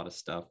trying a lot of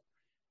stuff?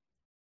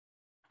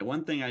 And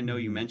one thing I know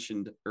you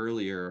mentioned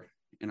earlier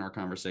in our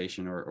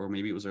conversation, or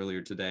maybe it was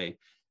earlier today,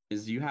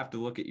 is you have to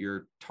look at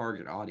your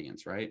target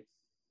audience, right?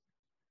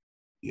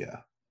 Yeah.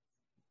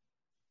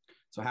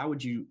 So how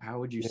would you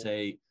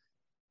say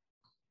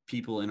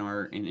people in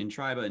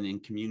Triba and in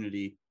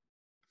community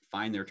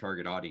find their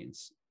target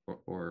audience,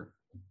 or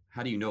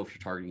how do you know if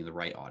you're targeting the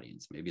right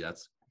audience? Maybe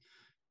that's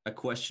a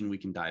question we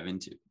can dive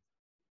into.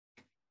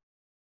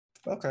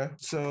 Okay,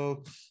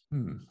 so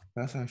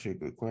that's actually a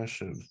good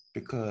question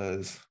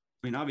because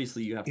I mean,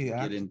 obviously you have to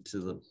get into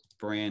the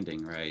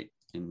branding, right?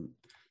 And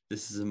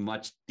this is a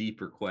much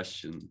deeper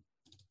question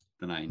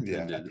than I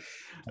intended.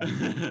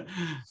 Yeah.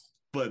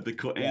 But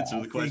the answer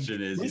to the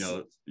question is, you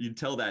know, you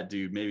tell that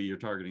dude, maybe you're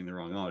targeting the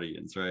wrong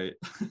audience, right?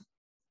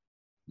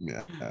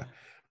 Yeah.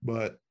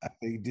 But I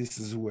think this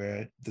is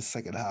where the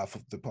second half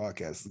of the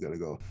podcast is going to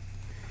go.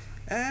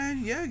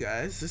 And yeah,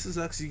 guys, this is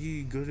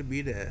actually going to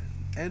be the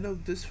end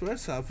of this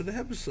first half of the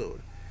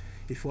episode.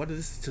 If you want to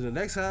listen to the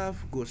next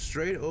half, go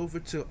straight over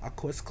to A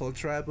Quest Called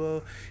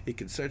Tribal. You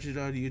can search it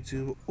on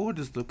YouTube or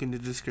just look in the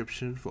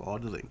description for all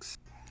the links.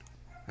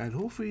 And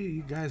hopefully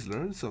you guys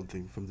learned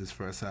something from this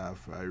first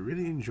half. I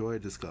really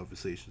enjoyed this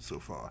conversation so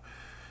far.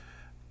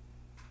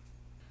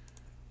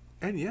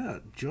 And yeah,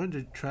 join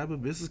the tribal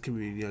business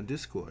community on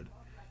Discord.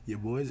 Your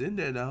boy's in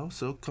there now,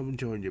 so come and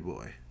join your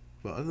boy.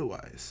 But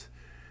otherwise,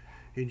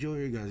 enjoy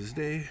your guys'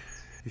 day.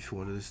 If you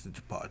want to listen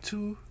to part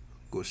 2,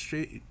 go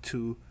straight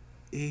to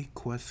A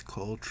Quest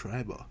Called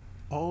Triba.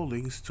 All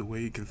links to where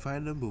you can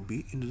find them will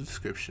be in the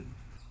description.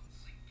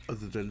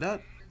 Other than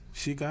that,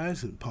 see you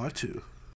guys in part 2.